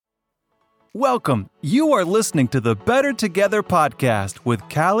Welcome. You are listening to the Better Together podcast with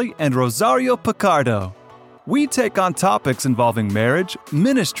Callie and Rosario Picardo. We take on topics involving marriage,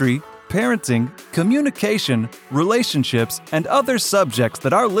 ministry, parenting, communication, relationships, and other subjects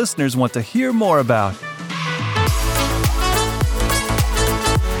that our listeners want to hear more about.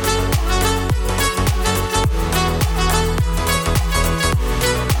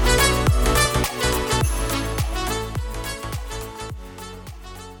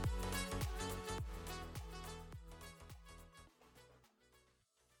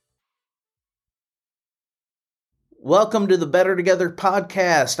 Welcome to the Better Together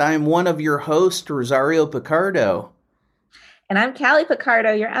podcast. I am one of your hosts, Rosario Picardo. And I'm Callie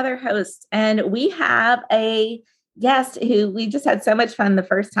Picardo, your other host. And we have a guest who we just had so much fun the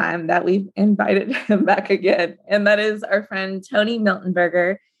first time that we've invited him back again. And that is our friend, Tony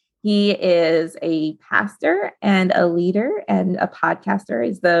Miltenberger. He is a pastor and a leader and a podcaster.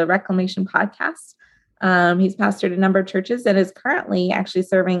 He's the Reclamation Podcast. He's pastored a number of churches and is currently actually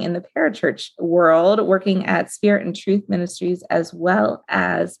serving in the parachurch world, working at Spirit and Truth Ministries, as well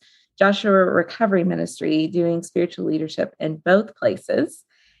as Joshua Recovery Ministry, doing spiritual leadership in both places.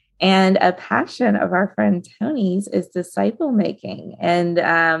 And a passion of our friend Tony's is disciple making.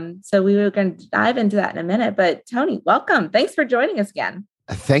 And so we were going to dive into that in a minute. But Tony, welcome. Thanks for joining us again.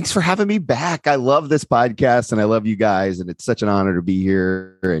 Thanks for having me back. I love this podcast and I love you guys. And it's such an honor to be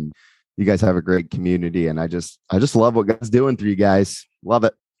here. And you guys have a great community, and I just love what God's doing through you guys. Love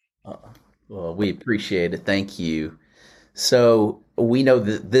it. Well, we appreciate it. Thank you. So we know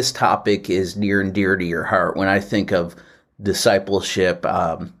that this topic is near and dear to your heart. When I think of discipleship,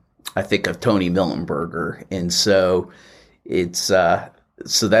 I think of Tony Miltenberger, and so it's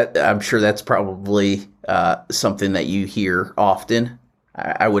so that I'm sure that's probably something that you hear often.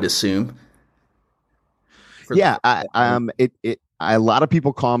 I would assume. Yeah, a lot of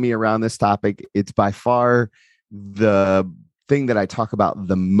people call me around this topic. It's by far the thing that I talk about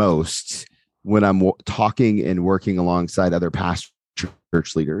the most when I'm talking and working alongside other pastors,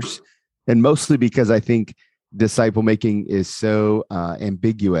 church leaders, and mostly because I think disciple making is so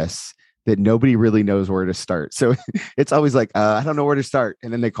ambiguous that nobody really knows where to start. So it's always like, I don't know where to start.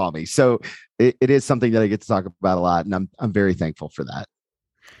 And then they call me. So it is something that I get to talk about a lot. And I'm very thankful for that.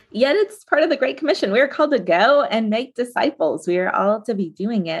 Yet it's part of the Great Commission. We are called to go and make disciples. We are all to be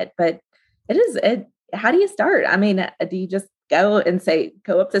doing it, but how do you start? I mean, do you just go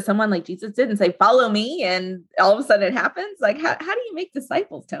up to someone like Jesus did and say, follow me, and all of a sudden it happens? Like, how do you make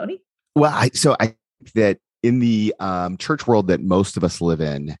disciples, Tony? Well, I think that in the church world that most of us live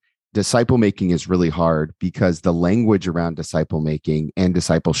in, disciple making is really hard because the language around disciple making and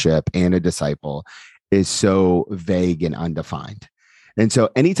discipleship and a disciple is so vague and undefined. And so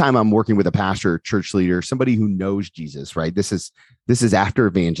anytime I'm working with a pastor, church leader, somebody who knows Jesus, right? This is after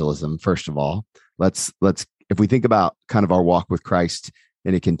evangelism. First of all, let's if we think about kind of our walk with Christ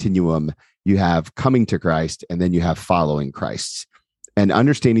in a continuum, you have coming to Christ and then you have following Christ, and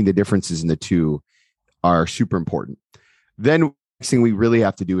understanding the differences in the two are super important. Then next thing we really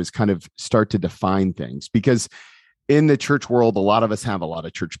have to do is kind of start to define things, because in the church world, a lot of us have a lot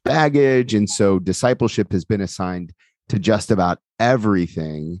of church baggage. And so discipleship has been assigned to just about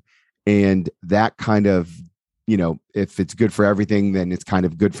everything. And that kind of, if it's good for everything, then it's kind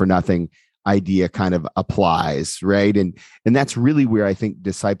of good for nothing idea kind of applies, right? And that's really where I think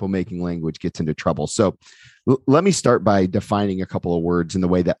disciple making language gets into trouble. So let me start by defining a couple of words in the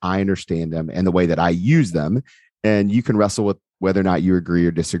way that I understand them and the way that I use them. And you can wrestle with whether or not you agree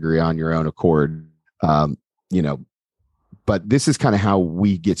or disagree on your own accord. But this is kind of how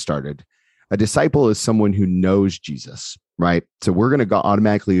we get started. A disciple is someone who knows Jesus, right? So we're going to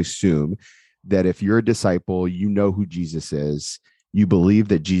automatically assume that if you're a disciple, you know who Jesus is. You believe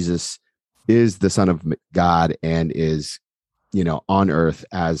that Jesus is the Son of God and is, on earth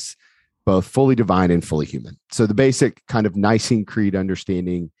as both fully divine and fully human. So the basic kind of Nicene Creed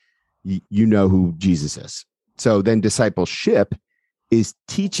understanding, you know who Jesus is. So then discipleship is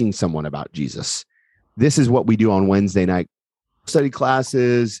teaching someone about Jesus. This is what we do on Wednesday night study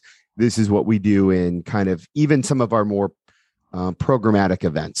classes. This is what we do in kind of even some of our more programmatic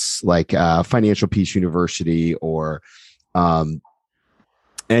events like Financial Peace University or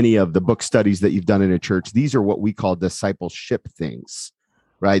any of the book studies that you've done in a church. These are what we call discipleship things,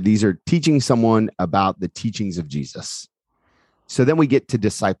 right? These are teaching someone about the teachings of Jesus. So then we get to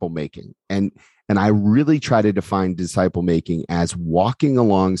disciple making. And I really try to define disciple making as walking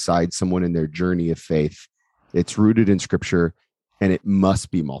alongside someone in their journey of faith. It's rooted in Scripture, and it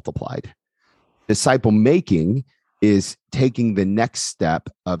must be multiplied. Disciple making is taking the next step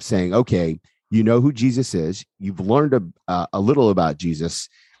of saying, okay, you know who Jesus is. You've learned a little about Jesus.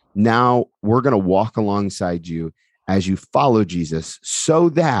 Now we're going to walk alongside you as you follow Jesus so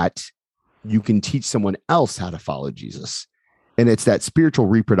that you can teach someone else how to follow Jesus. And it's that spiritual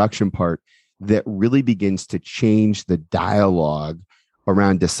reproduction part that really begins to change the dialogue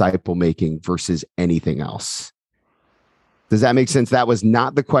around disciple making versus anything else. Does that make sense? That was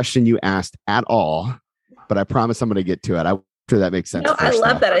not the question you asked at all, but I promise I'm going to get to it. I'm sure that makes sense. No, I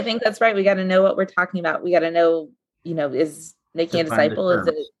love that. I think that's right. We got to know what we're talking about. We got to know, is making a disciple, is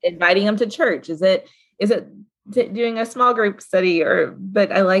it inviting them to church? Is it doing a small group study?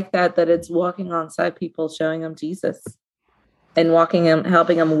 But I like that it's walking alongside people, showing them Jesus and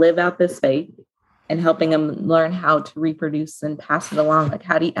helping them live out this faith and helping them learn how to reproduce and pass it along. Like,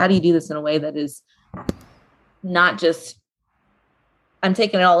 how do you do this in a way that is not just, I'm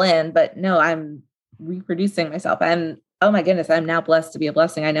taking it all in, but no, I'm reproducing myself. Oh my goodness, I'm now blessed to be a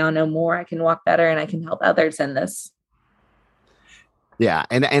blessing. I now know more. I can walk better and I can help others in this. Yeah.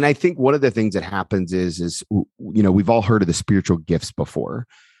 And I think one of the things that happens is, we've all heard of the spiritual gifts before.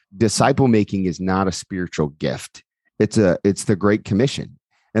 Disciple making is not a spiritual gift. It's the Great Commission.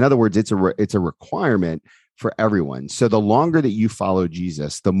 In other words, it's a requirement for everyone. So the longer that you follow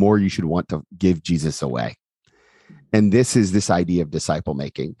Jesus, the more you should want to give Jesus away. And this is this idea of disciple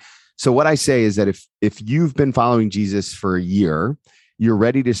making. So what I say is that if you've been following Jesus for a year, you're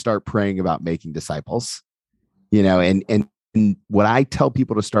ready to start praying about making disciples, and what I tell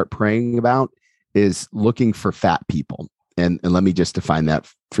people to start praying about is looking for fat people. And let me just define that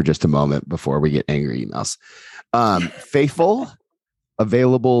for just a moment before we get angry emails. Faithful,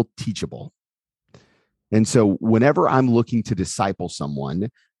 available, teachable. And so whenever I'm looking to disciple someone,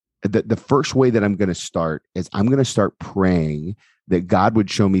 the first way that I'm going to start is I'm going to start praying that God would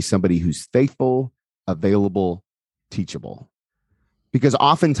show me somebody who's faithful, available, teachable. Because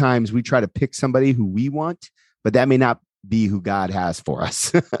oftentimes we try to pick somebody who we want, but that may not be who God has for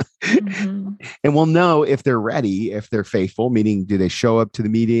us. Mm-hmm. And we'll know if they're ready, if they're faithful, meaning do they show up to the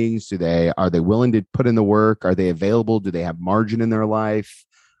meetings? Are they willing to put in the work? Are they available? Do they have margin in their life?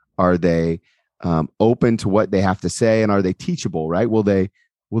 Are they open to what they have to say? And are they teachable, right? Will they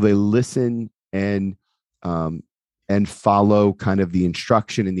listen and follow kind of the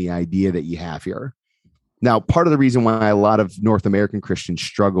instruction and the idea that you have here? Now, part of the reason why a lot of North American Christians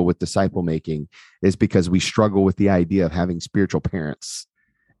struggle with disciple making is because we struggle with the idea of having spiritual parents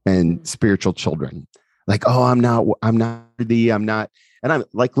and spiritual children. Like, oh, I'm not worthy. I'm not. And I'm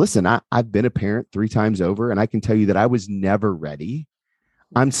like, listen, I've been a parent 3 times over, and I can tell you that I was never ready.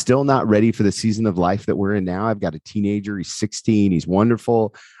 I'm still not ready for the season of life that we're in now. I've got a teenager. He's 16. He's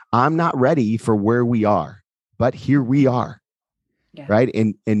wonderful. I'm not ready for where we are, but here we are. Yeah. Right.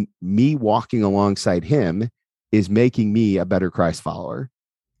 And me walking alongside him is making me a better Christ follower,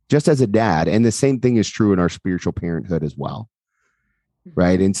 just as a dad. And the same thing is true in our spiritual parenthood as well. Mm-hmm.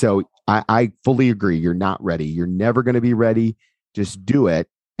 Right. And so I fully agree. You're not ready. You're never going to be ready. Just do it.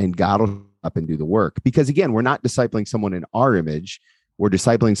 And God will up and do the work. Because again, we're not discipling someone in our image. We're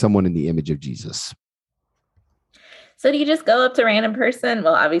discipling someone in the image of Jesus. So do you just go up to a random person?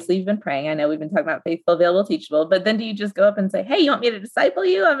 Well, obviously you've been praying. I know we've been talking about faithful, available, teachable, but then do you just go up and say, hey, you want me to disciple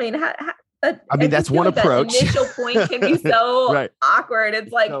you? I mean, that's one approach. That initial point can be so right. awkward.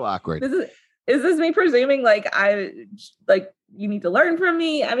 It's like, so awkward. Is this me presuming you need to learn from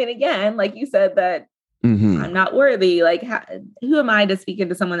me? I mean, again, like you said that I'm not worthy. Like, who am I to speak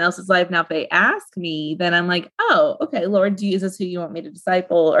into someone else's life? Now, if they ask me, then I'm like, oh, okay, Lord, is this who you want me to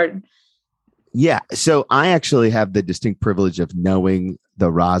disciple? Or yeah. So I actually have the distinct privilege of knowing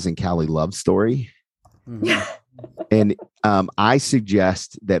the Roz and Callie love story. Mm-hmm. And I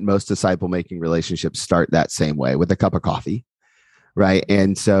suggest that most disciple making relationships start that same way, with a cup of coffee. Right.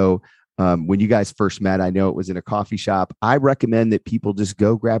 And so when you guys first met, I know it was in a coffee shop. I recommend that people just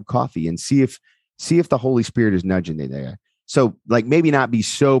go grab coffee and see if the Holy Spirit is nudging you there. So like, maybe not be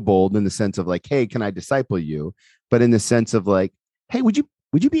so bold in the sense of like, hey, can I disciple you? But in the sense of like, hey, would you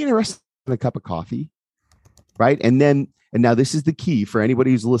be interested in a cup of coffee? Right. And now this is the key for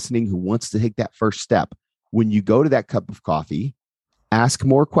anybody who's listening who wants to take that first step. When you go to that cup of coffee, ask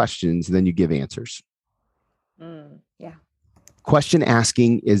more questions than you give answers. Yeah. Question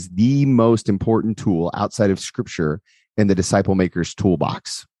asking is the most important tool outside of scripture in the disciple maker's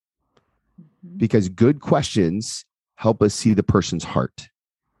toolbox, because good questions help us see the person's heart,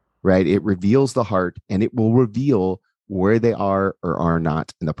 right? It reveals the heart, and it will reveal where they are or are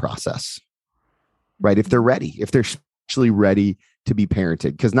not in the process, right? If they're ready, if they're actually ready to be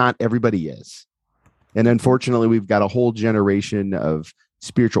parented, because not everybody is. And unfortunately, we've got a whole generation of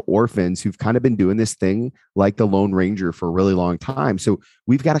spiritual orphans who've kind of been doing this thing like the Lone Ranger for a really long time. So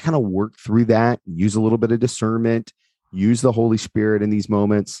we've got to kind of work through that, use a little bit of discernment, use the Holy Spirit in these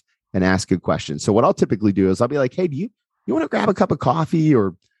moments and ask good questions. So what I'll typically do is I'll be like, hey, do you want to grab a cup of coffee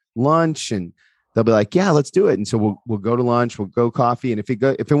or lunch? And they'll be like, yeah, let's do it. And so we'll go to lunch, we'll go coffee. And if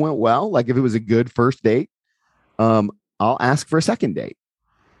it went well, like if it was a good first date, I'll ask for a second date.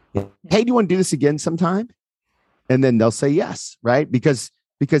 Hey, do you want to do this again sometime? And then they'll say yes, right? Because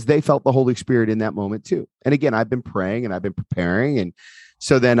they felt the Holy Spirit in that moment too. And again, I've been praying and I've been preparing. And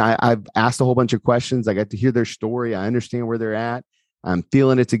so then I've asked a whole bunch of questions. I got to hear their story. I understand where they're at. I'm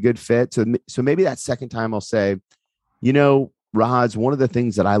feeling it's a good fit. So maybe that second time I'll say, Roz, one of the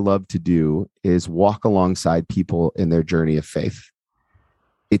things that I love to do is walk alongside people in their journey of faith.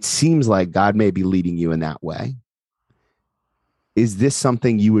 It seems like God may be leading you in that way. Is this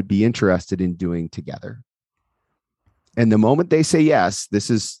something you would be interested in doing together? And the moment they say yes, this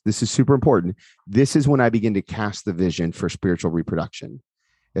is super important. This is when I begin to cast the vision for spiritual reproduction.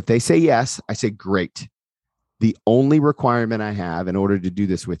 If they say yes, I say, great. The only requirement I have in order to do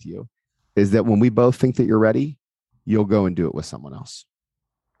this with you is that when we both think that you're ready, you'll go and do it with someone else.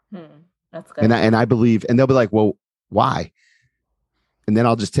 That's good. And I believe, and they'll be like, well, why? And then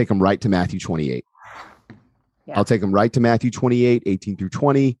I'll just take them right to Matthew 28. Yeah. I'll take them right to Matthew 28, 18 through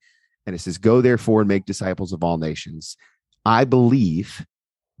 20. And it says, go therefore and make disciples of all nations. I believe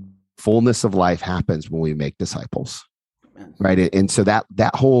fullness of life happens when we make disciples. Amen. Right. And so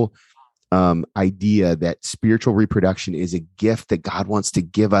that whole idea that spiritual reproduction is a gift that God wants to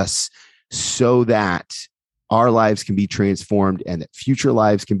give us so that our lives can be transformed and that future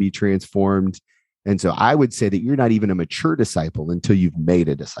lives can be transformed. And so I would say that you're not even a mature disciple until you've made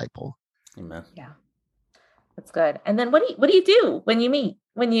a disciple. Amen. Yeah. That's good. And then what do you do when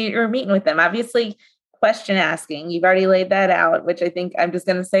you're meeting with them? Obviously, question asking. You've already laid that out, which I think I'm just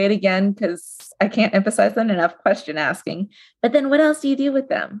going to say it again because I can't emphasize that enough. Question asking. But then what else do you do with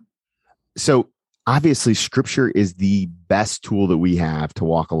them? So obviously, Scripture is the best tool that we have to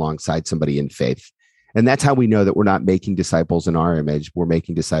walk alongside somebody in faith. And that's how we know that we're not making disciples in our image. We're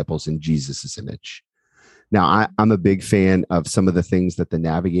making disciples in Jesus's image. Now, I'm a big fan of some of the things that the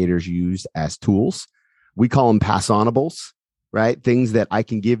navigators use as tools. We call them pass-onables, right? Things that I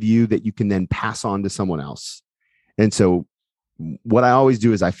can give you that you can then pass on to someone else. And so what I always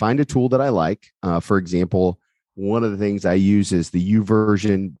do is I find a tool that I like. For example, one of the things I use is the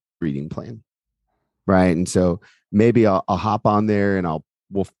YouVersion reading plan, right? And so maybe I'll hop on there and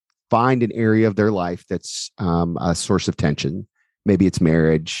we'll find an area of their life that's a source of tension. Maybe it's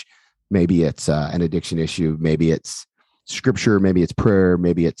marriage. Maybe it's an addiction issue. Maybe it's Scripture. Maybe it's prayer.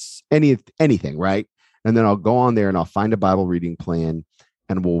 Maybe it's anything, right? And then I'll go on there and I'll find a Bible reading plan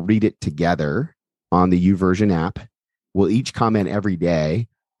and we'll read it together on the YouVersion app. We'll each comment every day.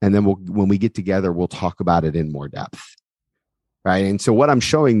 And then when we get together, we'll talk about it in more depth, right? And so what I'm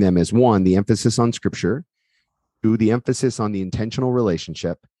showing them is, one, the emphasis on Scripture, two, the emphasis on the intentional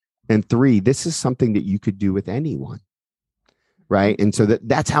relationship, and three, this is something that you could do with anyone, right? And so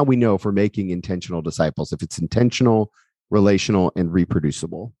that's how we know if we're making intentional disciples, if it's intentional, relational, and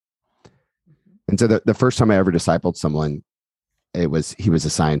reproducible. And so the first time I ever discipled someone, he was a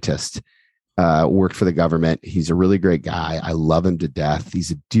scientist, worked for the government. He's a really great guy. I love him to death.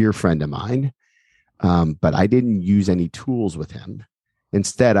 He's a dear friend of mine. But I didn't use any tools with him.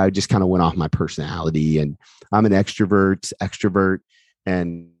 Instead, I just kind of went off my personality, and I'm an extrovert,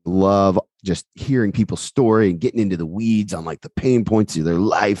 and love just hearing people's story and getting into the weeds on like the pain points of their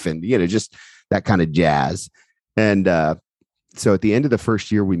life and, just that kind of jazz. And, so at the end of the first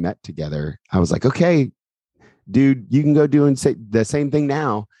year we met together, I was like, okay, dude, you can go do and say the same thing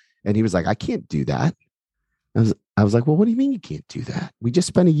now. And he was like, I can't do that. I was like, well, what do you mean you can't do that? We just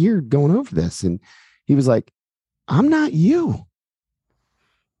spent a year going over this. And he was like, I'm not you.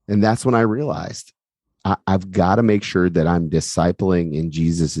 And that's when I realized I've got to make sure that I'm discipling in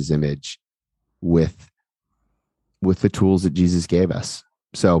Jesus's image with the tools that Jesus gave us.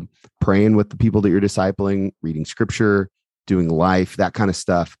 So praying with the people that you're discipling, reading Scripture, doing life, that kind of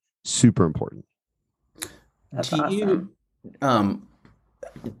stuff, super important. That's awesome.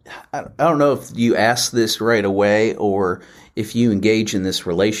 I don't know if you ask this right away or if you engage in this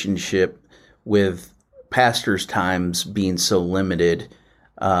relationship with pastors' times being so limited.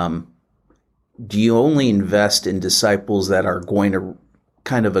 Do you only invest in disciples that are going to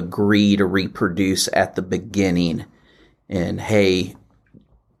kind of agree to reproduce at the beginning? And hey,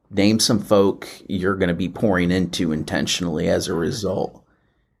 name some folk you're going to be pouring into intentionally as a result.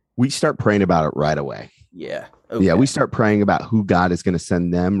 We start praying about it right away. Yeah. Okay. Yeah. We start praying about who God is going to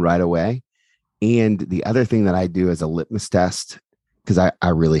send them right away. And the other thing that I do as a litmus test, because I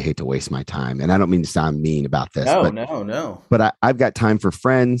really hate to waste my time. And I don't mean to sound mean about this. No. But I've got time for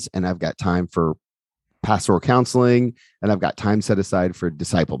friends and I've got time for pastoral counseling, and I've got time set aside for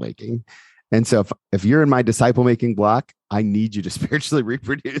disciple making. And so if you're in my disciple making block, I need you to spiritually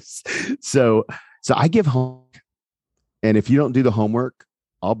reproduce. So I give homework. And if you don't do the homework,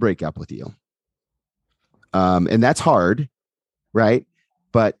 I'll break up with you. And that's hard, right?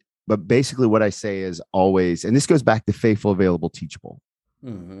 But basically what I say is always, and this goes back to faithful, available, teachable,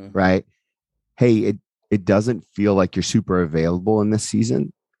 right? Hey, it doesn't feel like you're super available in this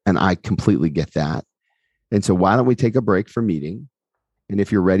season. And I completely get that. And so why don't we take a break from meeting? And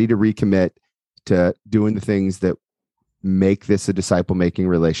if you're ready to recommit to doing the things that make this a disciple making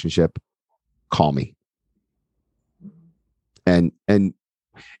relationship, call me. And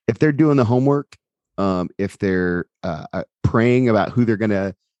if they're doing the homework, if they're praying about who they're going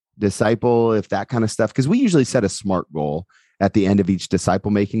to disciple, if that kind of stuff, because we usually set a SMART goal at the end of each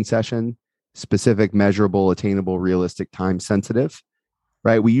disciple making session: specific, measurable, attainable, realistic, time sensitive,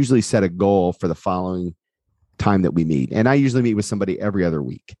 right? We usually set a goal for the following time that we meet. And I usually meet with somebody every other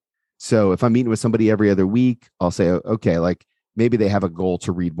week. So if I'm meeting with somebody every other week, I'll say, okay, like maybe they have a goal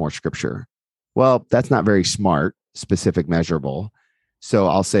to read more scripture. Well, that's not very smart, specific, measurable. So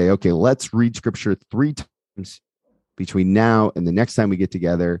I'll say, okay, let's read scripture 3 times between now and the next time we get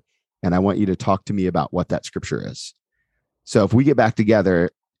together. And I want you to talk to me about what that scripture is. So if we get back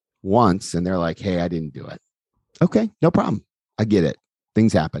together once and they're like, hey, I didn't do it. Okay, no problem. I get it.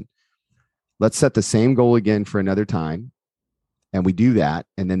 Things happen. Let's set the same goal again for another time. And we do that.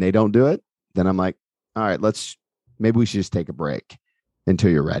 And then they don't do it. Then I'm like, all right, maybe we should just take a break until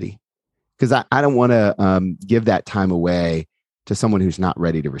you're ready. Because I don't want to give that time away to someone who's not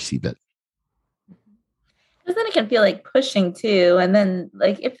ready to receive it. Because then it can feel like pushing too. And then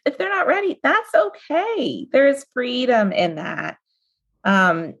like, if they're not ready, that's okay. There's freedom in that.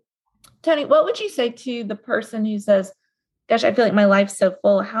 Tony, what would you say to the person who says, gosh, I feel like my life's so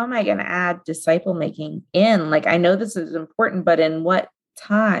full. How am I going to add disciple making in? Like, I know this is important, but in what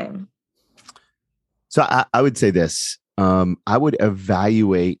time? So I would say this. I would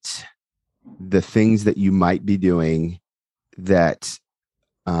evaluate the things that you might be doing that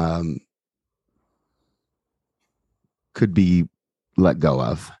could be let go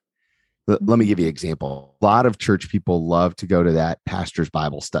of. Let me give you an example. A lot of church people love to go to that pastor's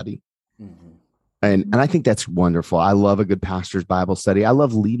Bible study. And I think that's wonderful. I love a good pastor's Bible study. I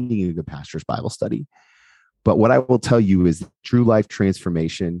love leading a good pastor's Bible study. But what I will tell you is true life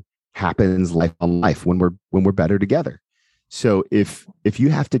transformation happens life on life when we're better together. So if you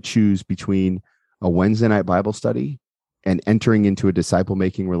have to choose between a Wednesday night Bible study and entering into a disciple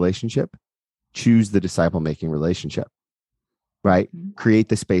making relationship, choose the disciple making relationship, right? Create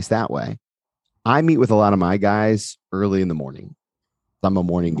the space that way. I meet with a lot of my guys early in the morning. I'm a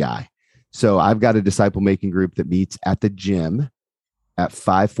morning guy. So I've got a disciple making group that meets at the gym at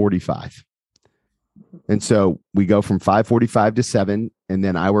 5:45. And so we go from 5:45 to 7, and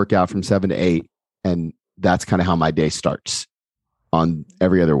then I work out from 7 to 8. And that's kind of how my day starts on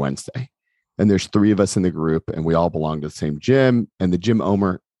every other Wednesday. And there's 3 of us in the group, and we all belong to the same gym. And the gym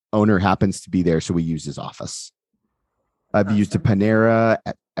owner happens to be there, so we use his office. I've used a Panera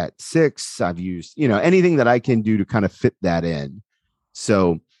at 6. I've used, anything that I can do to kind of fit that in.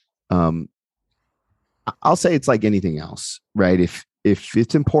 So I'll say it's like anything else, right? If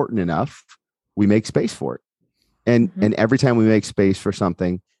it's important enough, we make space for it. And every time we make space for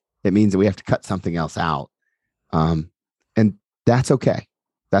something, it means that we have to cut something else out. And that's okay.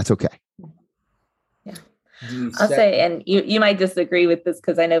 That's okay. Yeah. I'll say, and you might disagree with this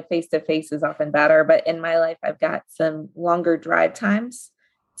because I know face-to-face is often better, but in my life, I've got some longer drive times.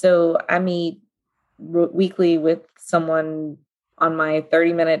 So I meet weekly with someone on my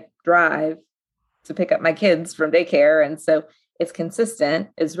 30-minute drive to pick up my kids from daycare. And so it's consistent,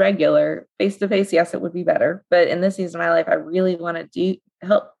 it's regular. Face-to-face, yes, it would be better. But in this season of my life, I really want to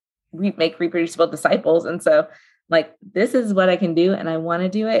help make reproducible disciples. And so like, this is what I can do and I want to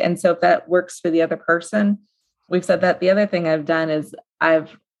do it. And so if that works for the other person, we've said that. The other thing I've done is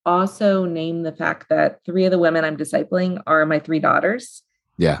I've also named the fact that 3 of the women I'm discipling are my 3 daughters.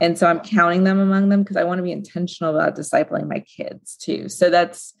 Yeah. And so I'm counting them among them because I want to be intentional about discipling my kids too. So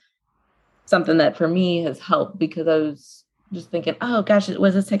that's something that for me has helped because I was just thinking, oh gosh,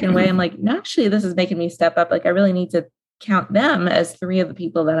 was this taken away? I'm like, no, actually, this is making me step up. Like I really need to count them as 3 of the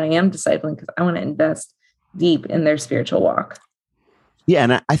people that I am discipling because I want to invest deep in their spiritual walk. Yeah.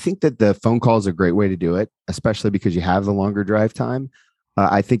 And I think that the phone call is a great way to do it, especially because you have the longer drive time.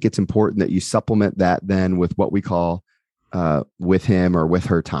 I think it's important that you supplement that then with what we call with him or with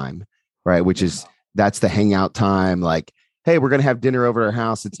her time, right? Which is, that's the hangout time. Like, hey, we're going to have dinner over at our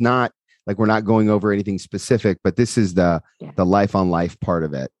house. It's not like, we're not going over anything specific, but this is the life on life part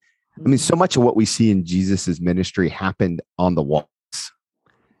of it. I mean, so much of what we see in Jesus's ministry happened on the walks.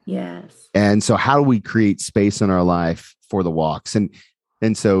 Yes. And so how do we create space in our life for the walks? And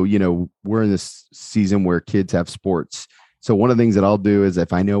so, we're in this season where kids have sports. So one of the things that I'll do is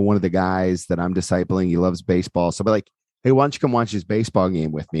if I know one of the guys that I'm discipling, he loves baseball. So I'll be like, hey, why don't you come watch this baseball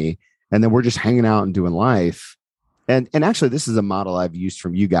game with me? And then we're just hanging out and doing life. And actually, this is a model I've used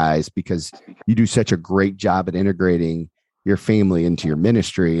from you guys because you do such a great job at integrating your family into your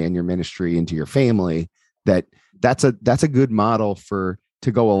ministry and your ministry into your family that's a good model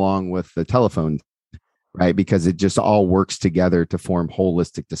to go along with the telephone, right? Because it just all works together to form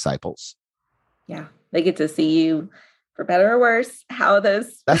holistic disciples. Yeah. They get to see you, for better or worse, how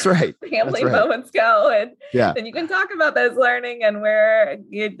those That's right. family moments go. And yeah, then you can talk about those learning and where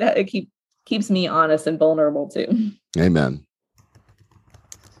it keeps me honest and vulnerable too. Amen.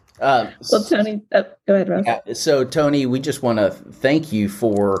 Well, Tony, go ahead, Russ. Yeah, so Tony, we just want to thank you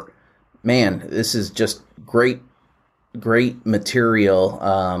for, this is just great material.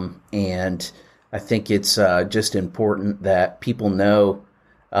 And I think it's just important that people know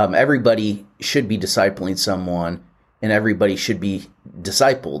everybody should be discipling someone and everybody should be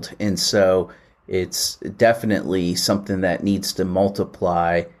discipled. And so it's definitely something that needs to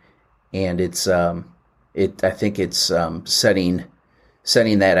multiply. And it's, I think it's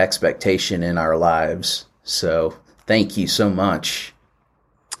setting that expectation in our lives. So thank you so much.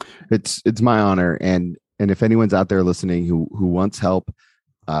 It's my honor. And if anyone's out there listening who wants help,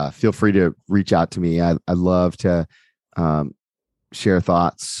 feel free to reach out to me. I love to share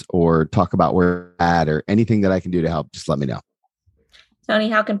thoughts or talk about where we're at or anything that I can do to help. Just let me know. Tony,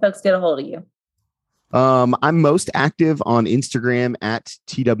 how can folks get a hold of you? I'm most active on Instagram at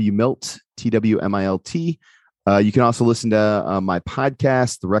TWMilt, TWMILT. You can also listen to my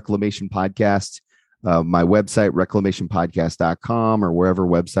podcast, the Reclamation Podcast, my website, reclamationpodcast.com, or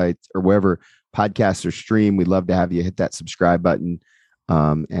wherever podcasts are streamed. We'd love to have you hit that subscribe button.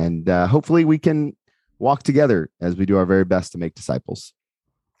 And hopefully we can walk together as we do our very best to make disciples.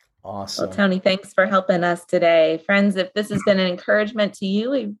 Awesome. Well, Tony, thanks for helping us today. Friends, if this has been an encouragement to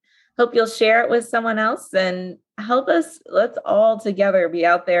you, we hope you'll share it with someone else and help us. Let's all together be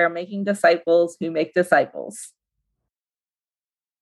out there making disciples who make disciples.